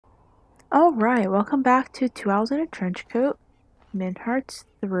Alright, welcome back to 2 Owls in a Trench Coat. Minhearts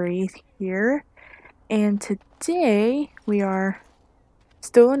 3 here, and today we are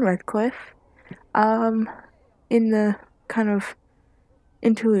still in Redcliffe, in the kind of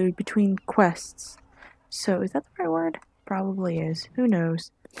interlude between quests. So, is that the right word? Probably is. Who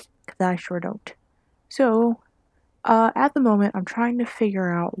knows? Because I sure don't. So, at the moment, I'm trying to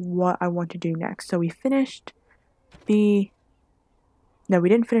figure out what I want to do next. So, we finished the No, we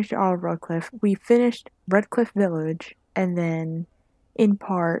didn't finish all of Redcliffe. We finished Redcliffe Village, and then, in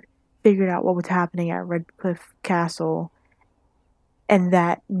part, figured out what was happening at Redcliffe Castle, and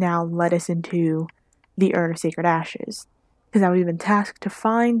that now led us into the Urn of Sacred Ashes. Because now we've been tasked to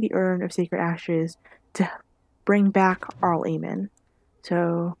find the Urn of Sacred Ashes to bring back Arl Eamon.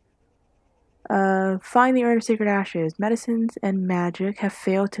 So, find the Urn of Sacred Ashes. Medicines and magic have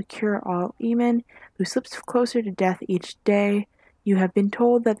failed to cure Arl Eamon, who slips closer to death each day. You have been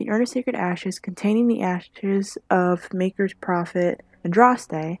told that the Urn of Sacred Ashes, containing the ashes of Maker's Prophet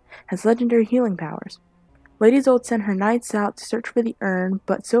Andraste, has legendary healing powers. Lady Zold sent her knights out to search for the urn,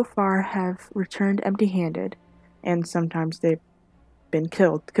 but so far have returned empty-handed. And sometimes they've been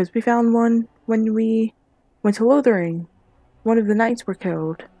killed, because we found one when we went to Lothering. One of the knights were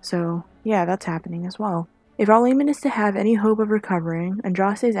killed, so yeah, that's happening as well. If Arl Eamon is to have any hope of recovering,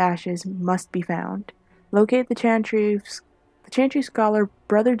 Andraste's ashes must be found. Locate the Chantry scholar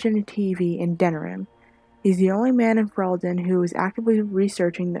Brother Genitivi in Denerim. He's the only man in Ferelden who is actively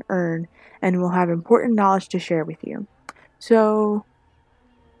researching the urn and will have important knowledge to share with you. So,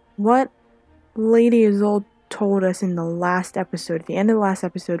 what Lady Isolde told us in the last episode, at the end of the last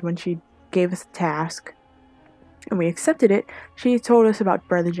episode when she gave us a task, and we accepted it, she told us about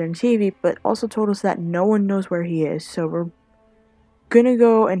Brother Genitivi, but also told us that no one knows where he is, so we're gonna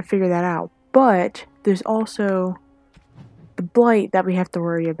go and figure that out. But there's also the blight that we have to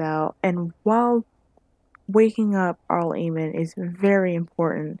worry about, and while waking up Arl Eamon is very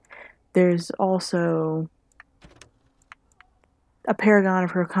important, there's also a Paragon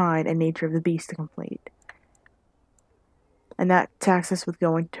of her kind and Nature of the Beast to complete. And that taxes us with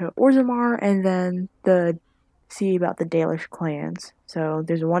going to Orzammar and then see about the Dalish clans. So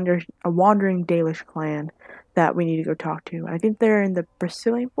there's a wandering Dalish clan that we need to go talk to. I think they're in the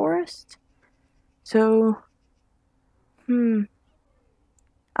Brazilian forest. So,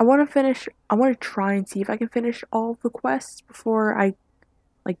 I want to try and see if I can finish all the quests before I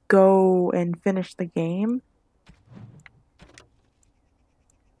go and finish the game.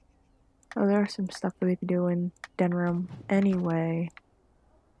 Oh, there's some stuff that we can do in Denerim anyway.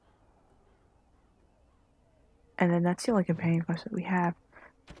 And then that's the only companion quest that we have.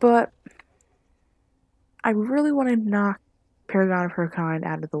 But I really want to knock Paragon of her kind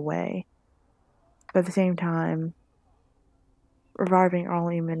out of the way. But at the same time, reviving Arl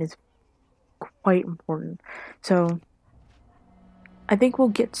Eamon is quite important. So, I think we'll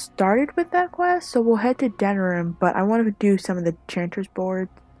get started with that quest. So we'll head to Denerim, but I want to do some of the Chanter's board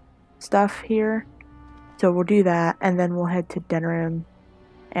stuff here. So we'll do that, and then we'll head to Denerim,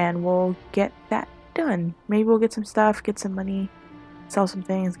 and we'll get that done. Maybe we'll get some stuff, get some money, sell some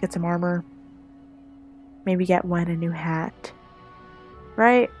things, get some armor. Maybe get Wen a new hat.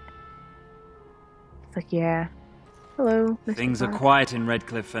 Right? It's like, yeah. Hello, Mr. Things are Clark. quiet in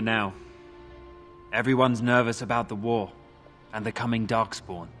Redcliffe for now. Everyone's nervous about the war and the coming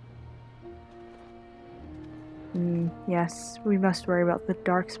Darkspawn. Yes, we must worry about the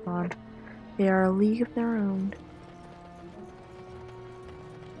Darkspawn. They are a league of their own.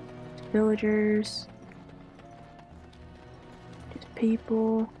 Villagers. Just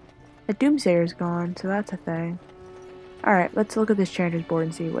people. The Doomsayer's gone, so that's a thing. Alright, let's look at this Chanter's board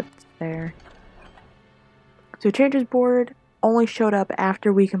and see what's there. So Chanter's board only showed up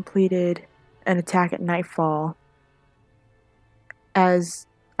after we completed an attack at nightfall. As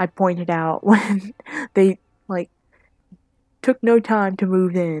I pointed out when they, took no time to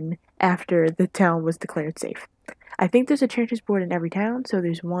move in after the town was declared safe. I think there's a Chanter's board in every town, so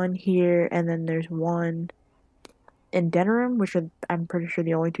there's one here, and then there's one in Denerim, which are, I'm pretty sure,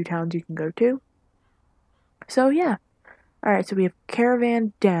 the only two towns you can go to. So, yeah. Alright, so we have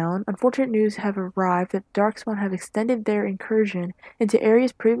Caravan down. Unfortunate news have arrived that Darkspawn have extended their incursion into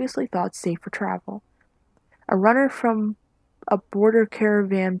areas previously thought safe for travel. A runner from a border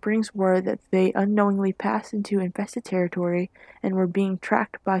caravan brings word that they unknowingly passed into infested territory and were being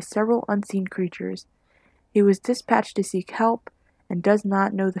tracked by several unseen creatures. He was dispatched to seek help and does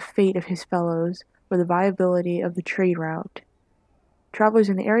not know the fate of his fellows or the viability of the trade route. Travelers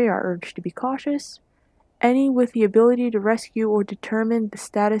in the area are urged to be cautious. Any with the ability to rescue or determine the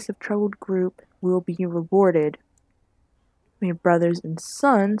status of troubled group will be rewarded. We have brothers and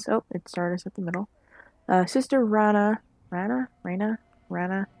sons. Oh, it started us at the middle. Sister Rana,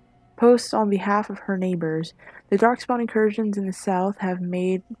 posts on behalf of her neighbors. The Darkspawn incursions in the south have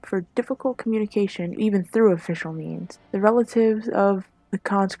made for difficult communication, even through official means. The relatives of the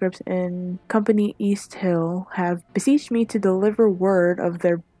conscripts in Company East Hill have beseeched me to deliver word of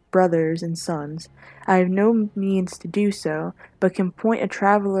their brothers and sons. I have no means to do so, but can point a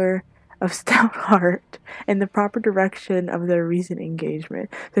traveler of stout heart in the proper direction of their recent engagement.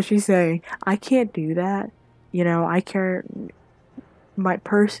 So she's saying, I can't do that. You know, I care my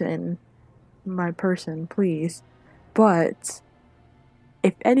person, please. But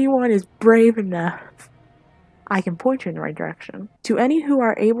if anyone is brave enough, I can point you in the right direction. To any who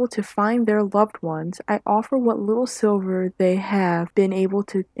are able to find their loved ones, I offer what little silver they have been able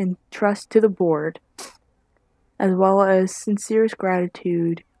to entrust to the board, as well as sincerest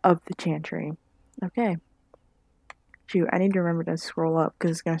gratitude of the Chantry. Okay. Shoot, I need to remember to scroll up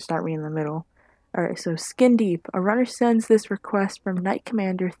because it's going to start me in the middle. Alright, so Skin Deep. A runner sends this request from Knight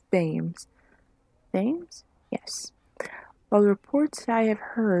Commander Thames. Thames? Yes. While the reports I have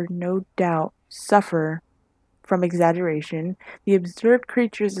heard, no doubt, suffer from exaggeration, the absurd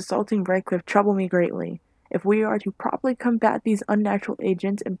creatures assaulting Redcliffe trouble me greatly. If we are to properly combat these unnatural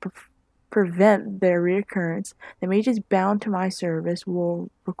agents and prevent their reoccurrence, the mages bound to my service will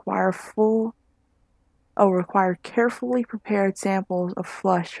require carefully prepared samples of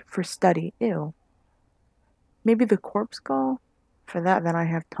flesh for study. Ew. Maybe the corpse skull? For that, then I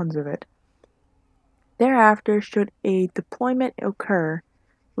have tons of it. Thereafter, should a deployment occur,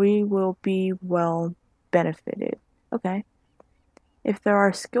 we will be well benefited. Okay. If there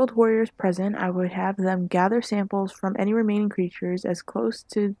are skilled warriors present, I would have them gather samples from any remaining creatures as close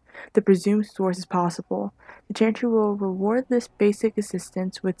to the presumed source as possible. The Chantry will reward this basic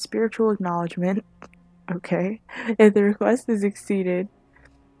assistance with spiritual acknowledgement. Okay. If the request is exceeded,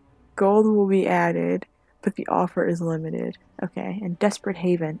 gold will be added, but the offer is limited. Okay. And Desperate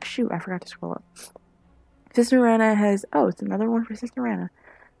Haven. Shoot, I forgot to scroll up. Sister Rana has... Oh, it's another one for Sister Rana.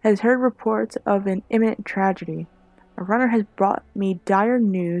 Has heard reports of an imminent tragedy. A runner has brought me dire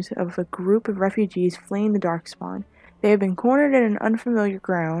news of a group of refugees fleeing the Darkspawn. They have been cornered in an unfamiliar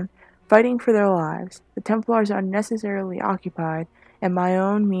ground, fighting for their lives. The Templars are unnecessarily occupied, and my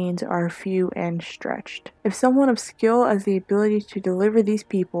own means are few and stretched. If someone of skill has the ability to deliver these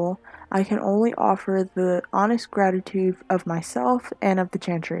people, I can only offer the honest gratitude of myself and of the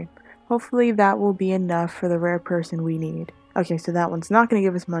Chantry. Hopefully that will be enough for the rare person we need. Okay, so that one's not going to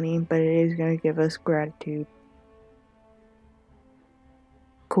give us money, but it is going to give us gratitude.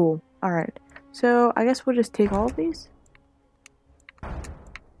 Cool. Alright. So, I guess we'll just take all of these?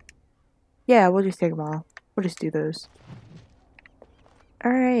 Yeah, we'll just take them all. We'll just do those.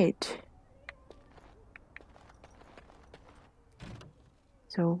 Alright.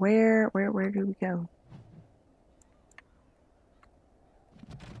 So, where do we go?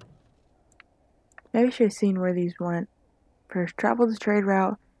 Maybe I should have seen where these went. First, travel the trade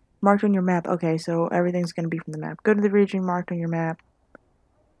route marked on your map. Okay, so everything's going to be from the map. Go to the region marked on your map.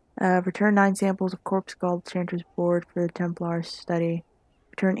 Return 9 samples of corpse skull Chanter's board for the Templar study.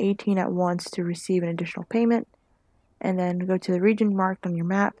 Return 18 at once to receive an additional payment. And then go to the region marked on your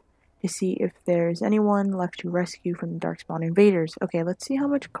map to see if there's anyone left to rescue from the Darkspawn invaders. Okay, let's see how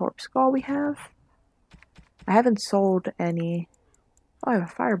much corpse skull we have. I haven't sold any. Oh, I have a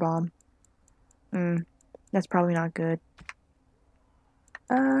firebomb. That's probably not good.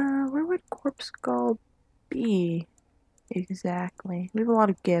 Where would corpse skull be? Exactly. We have a lot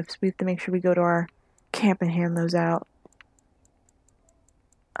of gifts. We have to make sure we go to our camp and hand those out.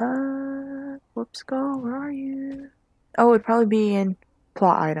 Corpse skull, where are you? Oh, it'd probably be in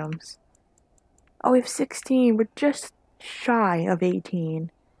plot items. Oh, we have 16. We're just shy of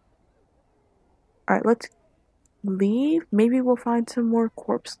 18. Alright, let's leave. Maybe we'll find some more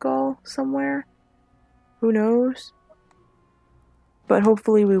corpse skull somewhere. Who knows? But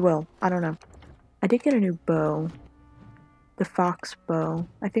hopefully we will. I don't know. I did get a new bow. The fox bow.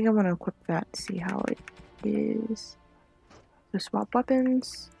 I think I'm going to equip that to see how it is. So swap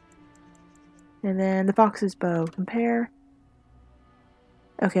weapons. And then the fox's bow. Compare.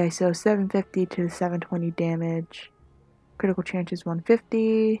 Okay, so 750 to 720 damage. Critical chance is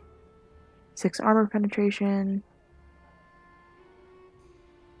 150. 6 armor penetration.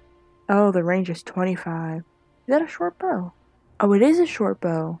 Oh, the range is 25. Is that a short bow? Oh, it is a short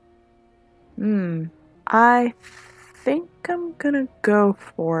bow. I think I'm gonna go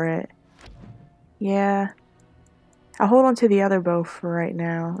for it. Yeah. I'll hold on to the other bow for right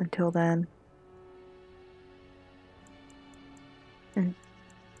now, until then.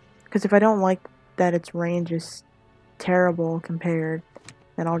 Because if I don't like that its range is terrible compared,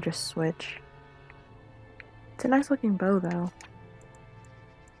 then I'll just switch. It's a nice looking bow though.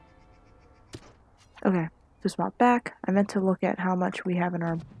 Okay, so swap back. I meant to look at how much we have in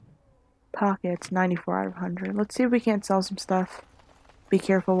our pockets. 94 out of 100. Let's see if we can't sell some stuff. Be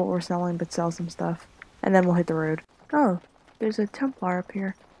careful what we're selling, but sell some stuff. And then we'll hit the road. Oh, there's a Templar up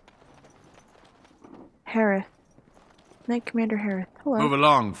here. Harith. Knight Commander Harith. Hello. Move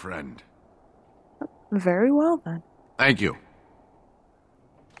along, friend. Very well then. Thank you.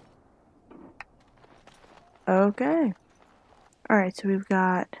 Okay. Alright, so we've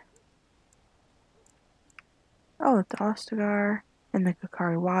got... Oh, the Ostagar, and the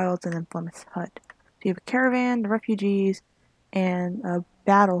Kakari Wilds, and then Plymouth Hut. So you have a caravan, the refugees, and a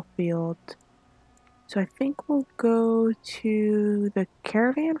battlefield. So I think we'll go to the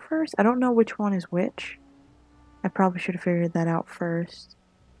caravan first. I don't know which one is which. I probably should have figured that out first.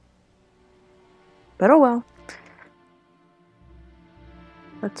 But oh well.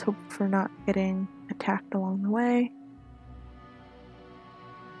 Let's hope for not getting attacked along the way.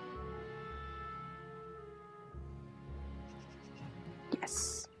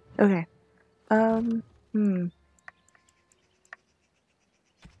 Yes. Okay.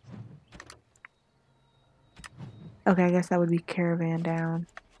 Okay, I guess that would be caravan down.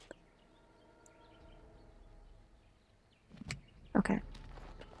 Okay.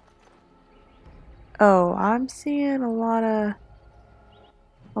 Oh, I'm seeing a lot of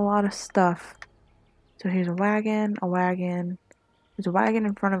stuff. So here's a wagon, There's a wagon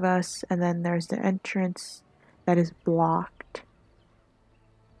in front of us, and then there's the entrance that is blocked.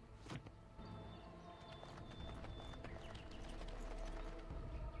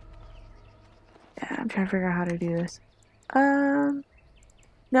 Yeah, I'm trying to figure out how to do this.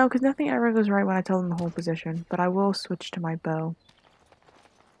 No, because nothing ever goes right when I tell them the whole position, but I will switch to my bow.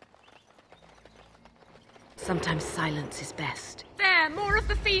 Sometimes silence is best. There, more of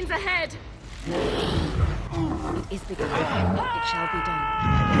the fiends ahead! It is begun. It shall be done.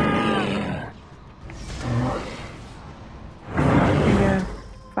 You gonna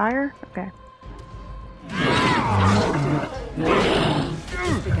fire? Okay. It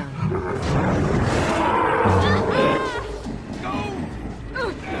is begun.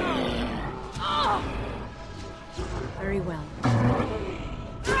 Very well.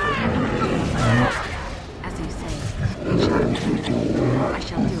 As you say, I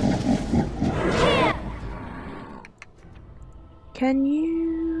shall do it. Can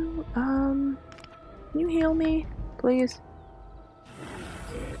you heal me, please?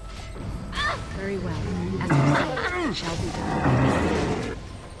 Very well. As you say, it shall be done.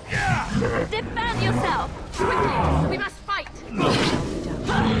 Defend yourself! Quickly! We must fight! It shall be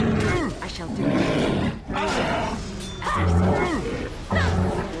done. I shall do it. Very well. As you say.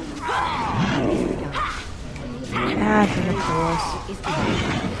 It is begun. Ah, I think it's close. It is begun.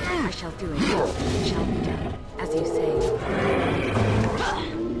 I shall do it. It shall be done. As you say. It shall be done.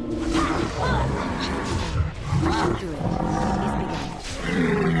 I shall do it. It is begun.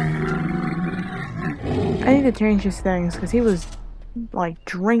 I need to change his things because he was like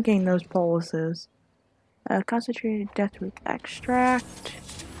drinking those policies. Concentrated deathroot extract.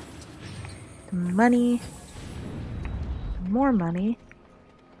 Some money. Some more money.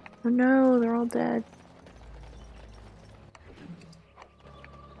 Oh no, they're all dead.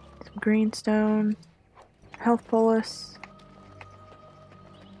 Some greenstone. Health bolus.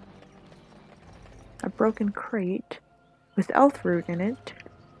 A broken crate with elf root in it.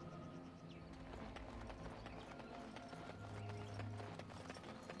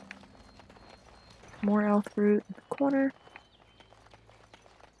 More elf root in the corner.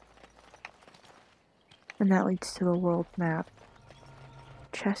 And that leads to the world map.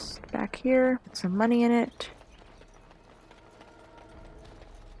 Chest back here with some money in it.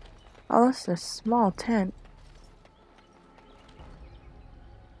 Oh, that's a small tent.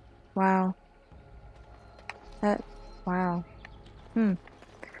 Wow. Wow.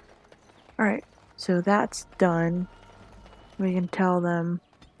 Alright, so that's done. We can tell them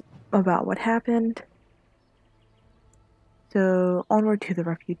about what happened. So, onward to the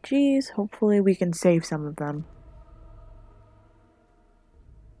refugees. Hopefully we can save some of them.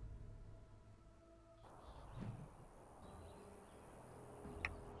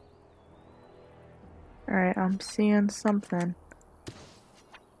 Alright, I'm seeing something.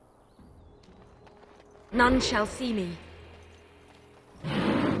 None shall see me.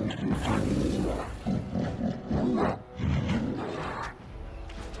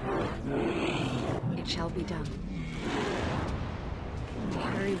 It shall be done.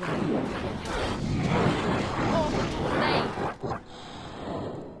 Very well.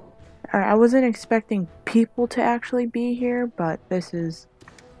 Alright, I wasn't expecting people to actually be here, but this is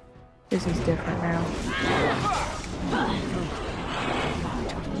different now.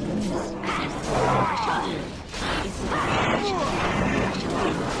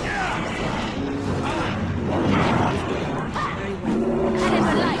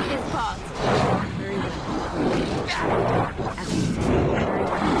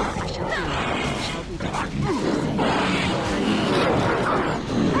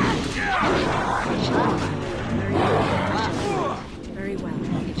 Very well.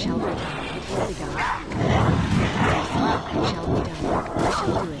 It shall be done. It is begun. It shall be done. I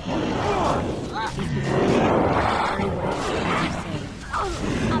shall do it. It is begun. Very well. As you say.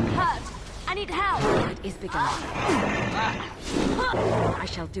 I'm hurt. I need help. It is begun. I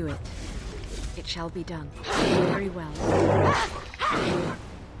shall do it. It shall be done. Very well.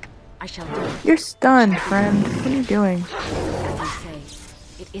 I shall do it. You're stunned, friend. What are you doing? As you say.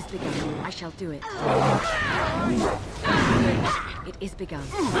 It is begun. I shall do it. It is begun.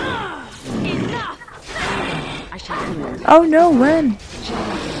 Enough. I shall do it. Oh no, when?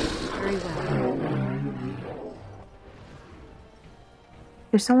 Very well.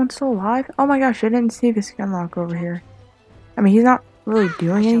 Is someone still alive? Oh my gosh, I didn't see the skinlock over here. I mean, he's not really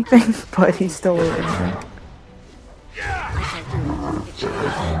doing anything, but he's still over here. I shall do it. It shall be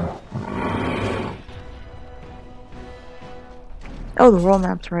done. Oh, the roll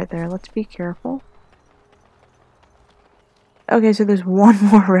map's right there. Let's be careful. Okay, so there's one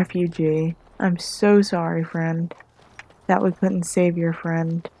more refugee. I'm so sorry, friend, that we couldn't save your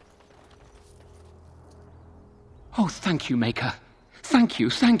friend. Oh, thank you, Maker. Thank you,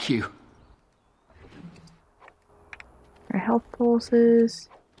 thank you. Our health pulses.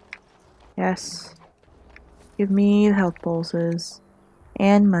 Yes. Give me the health pulses.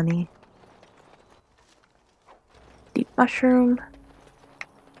 And money. Deep mushroom.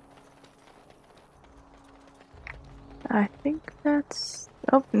 I think that's...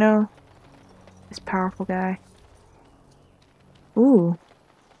 Oh, no. This powerful guy. Ooh.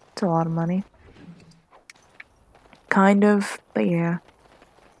 That's a lot of money. Kind of, but yeah.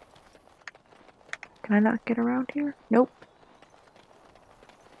 Can I not get around here? Nope.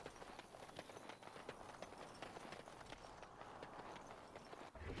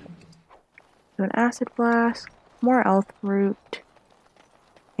 So an acid flask, more elf root,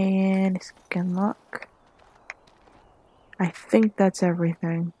 and skin luck. I think that's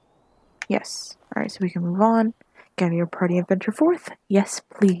everything. Yes. Alright, so we can move on. Get your party adventure forth? Yes,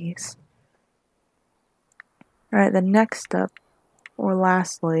 please. Alright, the next up, or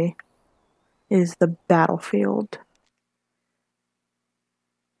lastly, is the battlefield.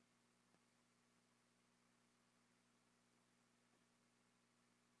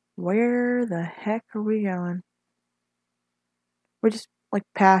 Where the heck are we going? We're just like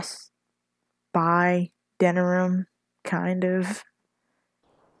past by dinner room, kind of.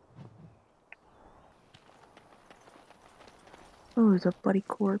 Oh, there's a bloody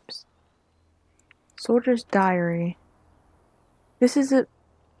corpse. Soldier's diary. This is a...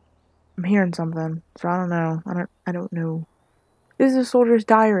 I'm hearing something, so I don't know. I don't know. This is a soldier's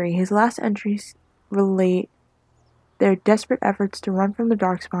diary. His last entries relate their desperate efforts to run from the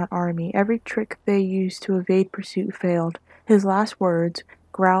Darkspawn army. Every trick they used to evade pursuit failed. His last words,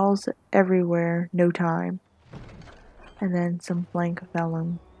 growls everywhere, no time. And then some blank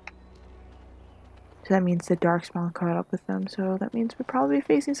vellum. So that means the Darkspawn caught up with them, so that means we're probably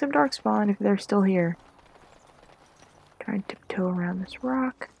facing some Darkspawn if they're still here. Try and tiptoe around this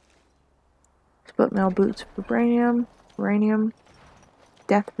rock. Split mail boots for uranium,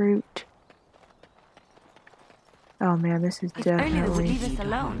 death root. Oh man, this is definitely... Only would leave us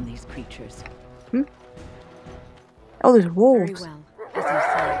alone, these creatures. Hmm? Oh, there's Very wolves. well, as you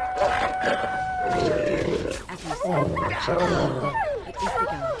say. As you say. It is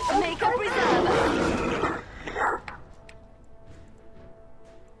begun. Make a preserver.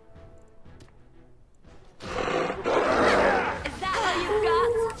 Is that all you've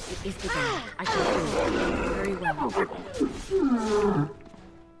got? It is begun. I shall do it. Very well.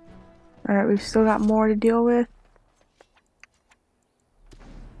 Alright, we've still got more to deal with.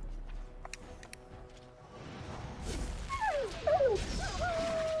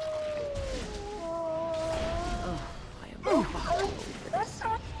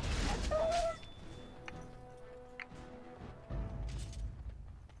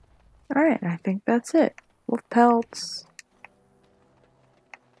 Alright, I think that's it. Wolf pelts.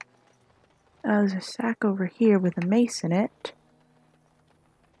 There's a sack over here with a mace in it.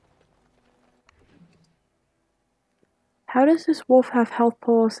 How does this wolf have health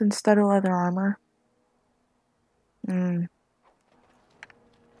pulse instead of leather armor?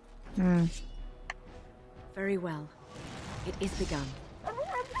 Very well. It is begun.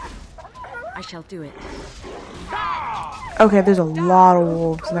 I shall do it. Okay, there's a lot of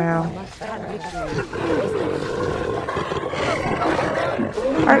wolves now. Must have victory.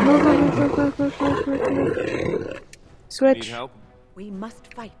 Alright, move. Switch. Need help? We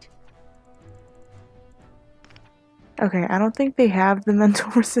must fight. Okay, I don't think they have the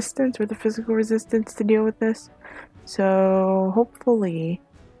mental resistance or the physical resistance to deal with this. So, hopefully...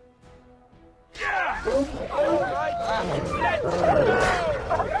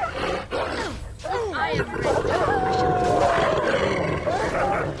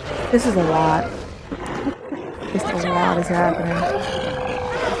 This is a lot. Just a lot is happening.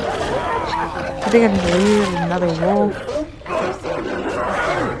 I think I can lead another wolf.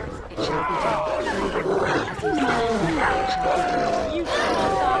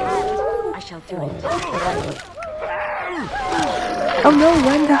 I shall do it. Oh no,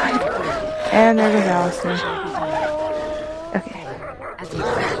 one died! And there goes Alistair. Okay. As you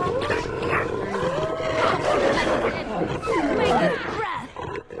say.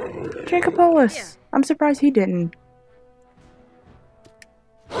 Dracopolis! I'm surprised he didn't.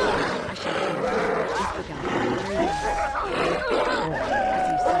 I shall do it. It's begun. As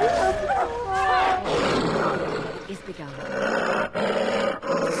you say. It is begun.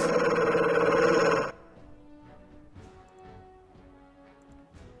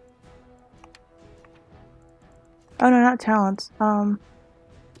 Oh no, not talents.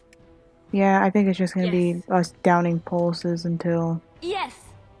 Yeah, I think it's just gonna be us downing pulses until Yes.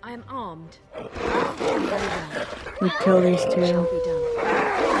 I am armed. we kill these Shall two. be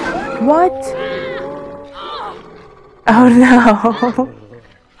done. What? Oh no!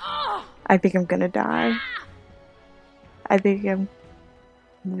 I think I'm gonna die. I think I'm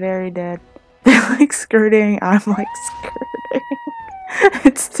very dead. They're like skirting, I'm like skirting.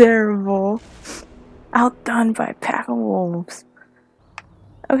 It's terrible. Outdone by a pack of wolves.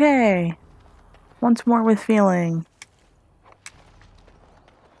 Okay. Once more with feeling.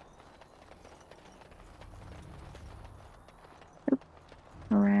 Oop.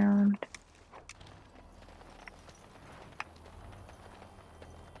 Around.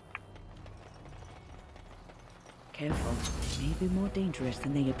 Careful. They may be more dangerous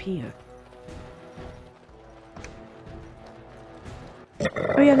than they appear.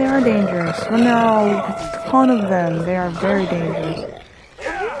 Oh yeah, they are dangerous. When there are a ton of them, they are very dangerous.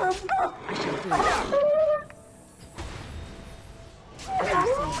 I shall do it. As you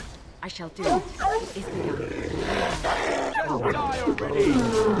say. I shall do it. It is begun.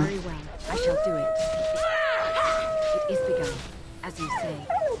 Very well. I shall do it. It is begun. As you say.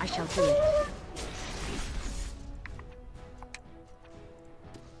 I shall do it.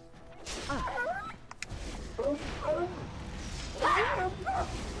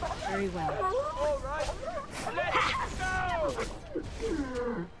 Very well.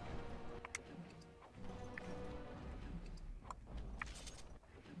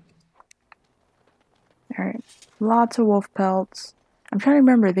 Alright. Lots of wolf pelts. I'm trying to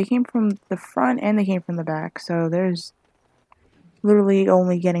remember, they came from the front and they came from the back, so there's literally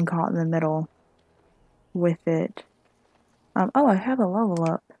only getting caught in the middle with it. Oh, I have a level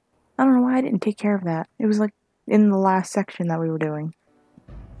up. I don't know why I didn't take care of that. It was like in the last section that we were doing.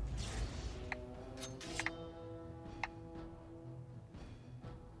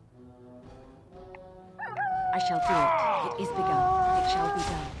 I shall do it. It is begun. It shall be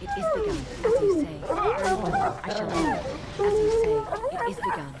done. It is begun. As you say. Very well. I shall do it. As you say. It is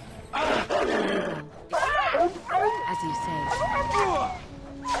begun. Very well. As you say.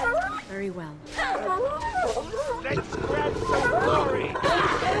 Very well. Let's grab some glory.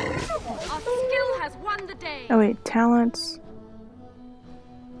 Our skill has won the day. Oh wait, talents.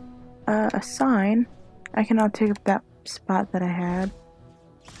 Assign. I can now take up that spot that I had.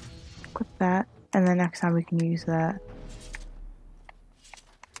 Click that, and then next time we can use that.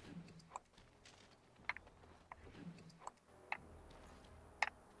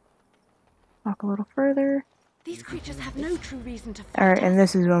 Walk a little further. These creatures have no true reason to fight. Alright, and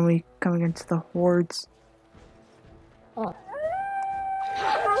this is when we come against the hordes. It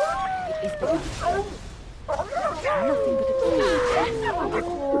is begun. Nothing but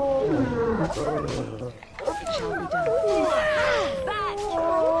a It shall be done. Back.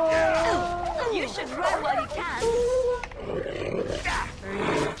 You should run while you can. Very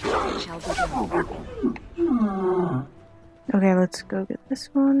well. It shall be done. Okay, let's go get this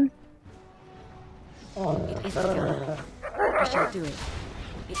one. It is begun. I shall do it.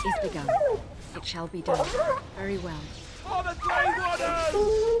 It is begun. It shall be done. Very well.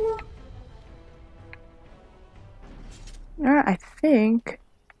 Alright, I think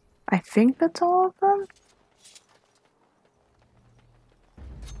I think that's all of them?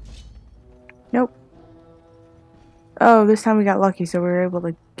 Nope. Oh, this time we got lucky, so we were able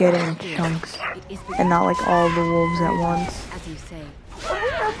to get it in chunks. And not like all the wolves at once. As you say,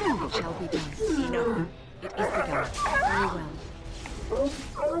 it shall be done. Enough. It is begun. Very well.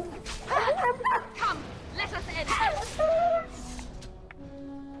 Come, let us end this.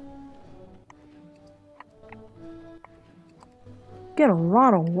 Get a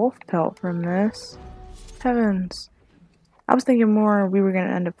lot of wolf pelt from this. Heavens. I was thinking more we were going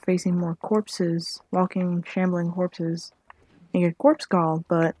to end up facing more corpses, walking, shambling corpses, and get corpse call,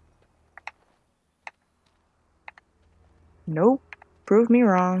 but nope. Prove me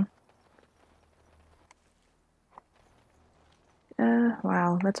wrong.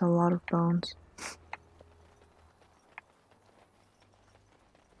 Wow, that's a lot of bones.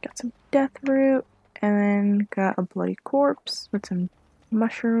 Got some death root, and then got a bloody corpse with some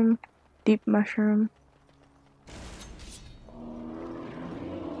mushroom, deep mushroom.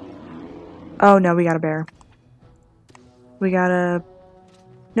 Oh no, we got a bear. We got a...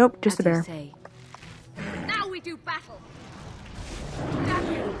 Nope, just a bear. Now we do battle.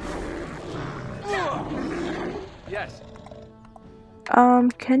 Yes.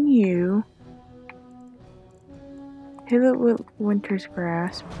 Can you hit it with Winter's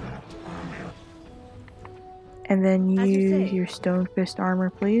Grasp? And then use your Stone Fist armor,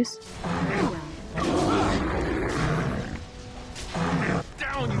 please.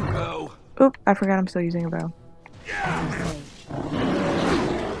 Down you go. Oop, I forgot I'm still using a bow.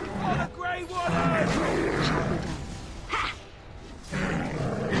 Grey water.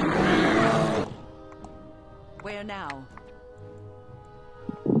 Where now?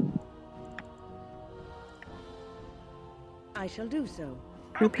 I shall do so.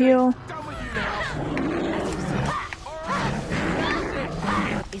 Group heal.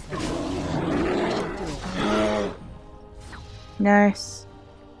 Nice.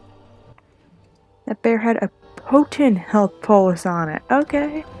 That bear had a potent health pulse on it.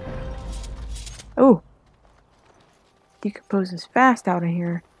 Okay. Oh. Decomposes fast out of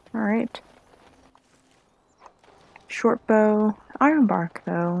here. Alright. Short bow. Iron bark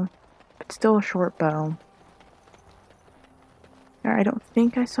though. But still a short bow. Alright, I don't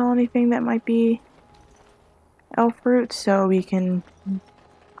think I saw anything that might be elf root, so we can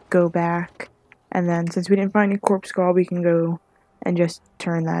go back. And then since we didn't find any corpse skull, we can go and just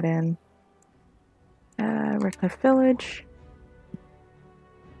turn that in. Redcliffe Village.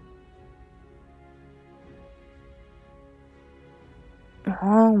 A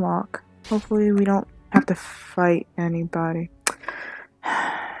long walk. Hopefully we don't have to fight anybody.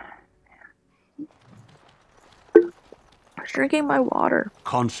 I was drinking my water.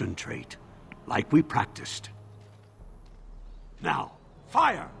 Concentrate, like we practiced. Now,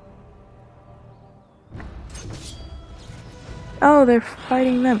 fire! Oh, they're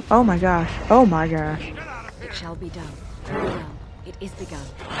fighting them. Oh my gosh. Oh my gosh. It shall be done. Very well. It is begun.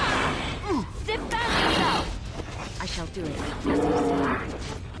 Defend yourself. I shall do it, as you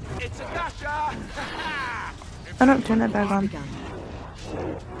say. It's a gotcha. Oh no, turn that back on. Begun.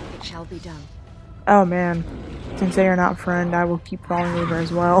 It shall be done. Oh man. Since they are not friend, I will keep falling over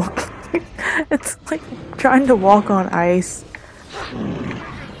as well. It's like trying to walk on ice.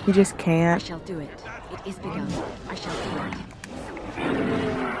 You just I can't. shall do it. It is begun. I shall do it.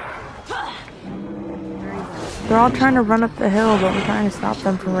 They're all trying to run up the hill, but we're trying to stop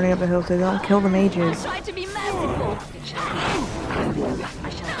them from running up the hill so they don't kill the mages. Try to be merciful. It shall be done. I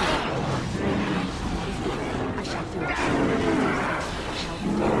shall do it. I shall do it. I shall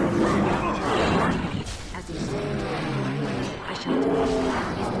do it. As you say. I shall do it. It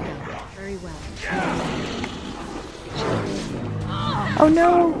is begun. Very well. It shall be. Oh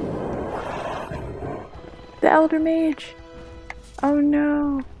no! The Elder Mage! Oh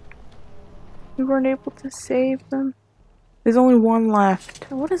no! We weren't able to save them. There's only one left.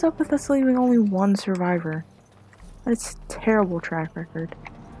 What is up with us leaving only one survivor? That's a terrible track record.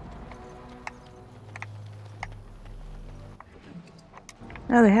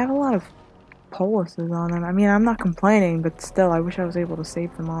 No, they have a lot of policies on them. I mean, I'm not complaining, but still, I wish I was able to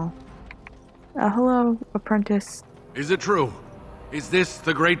save them all. Hello, apprentice. Is it true? Is this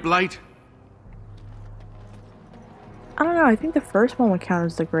the Great Blight? I don't know, I think the first one would count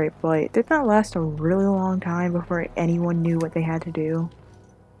as the Great Blight. Did that last a really long time before anyone knew what they had to do?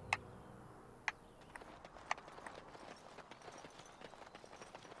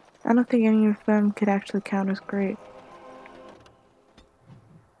 I don't think any of them could actually count as great.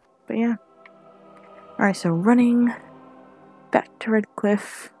 But yeah. Alright, so running back to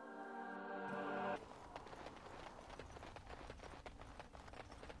Redcliffe.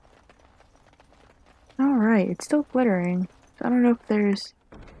 Wait, it's still glittering. So I don't know if there's...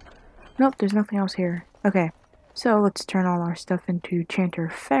 Nope, there's nothing else here. Okay, so let's turn all our stuff into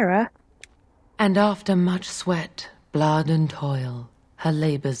Chanter. And after much sweat, blood and toil, her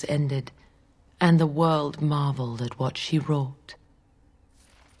labors ended, and the world marveled at what she wrought.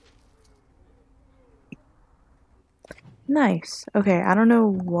 Nice. Okay, I don't know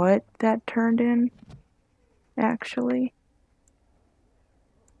what that turned in, actually.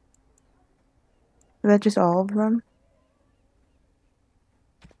 Is that just all of them?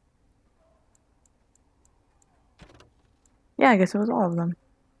 Yeah, I guess it was all of them.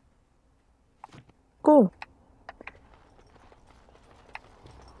 Cool.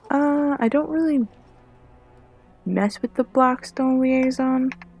 I don't really mess with the Blackstone liaison,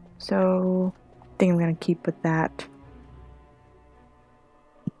 so I think I'm gonna keep with that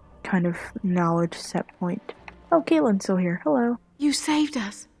kind of knowledge set point. Oh, Caitlin's still here. Hello. You saved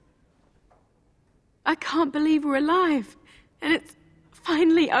us. I can't believe we're alive, and it's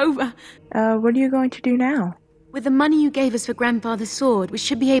finally over. What are you going to do now? With the money you gave us for Grandfather's sword, we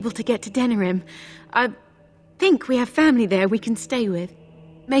should be able to get to Denerim. I think we have family there we can stay with.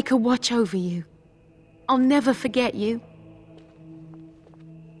 Make her watch over you. I'll never forget you.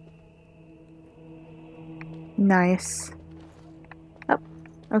 Nice. Oh,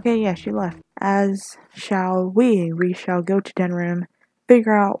 okay, yeah, she left. As shall we. We shall go to Denerim,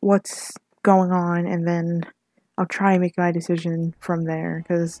 figure out what's going on, and then I'll try and make my decision from there,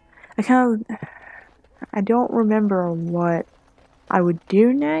 because I don't remember what I would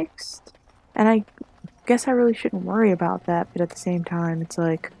do next, and I guess I really shouldn't worry about that, but at the same time, it's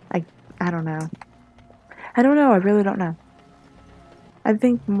like, I don't know. I don't know, I really don't know. I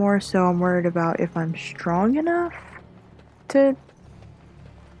think more so I'm worried about if I'm strong enough to,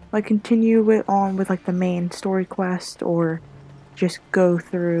 like, continue on with, like, the main story quest, or just go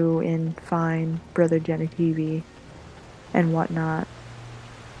through and find Brother Genitivi and whatnot.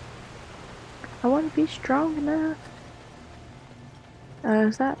 I want to be strong enough.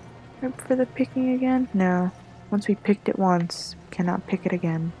 Is that for the picking again? No. Once we picked it once, we cannot pick it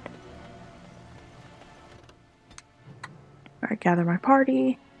again. Alright, gather my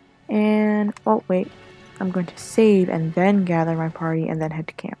party. And, oh wait. I'm going to save and then gather my party and then head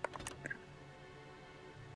to camp.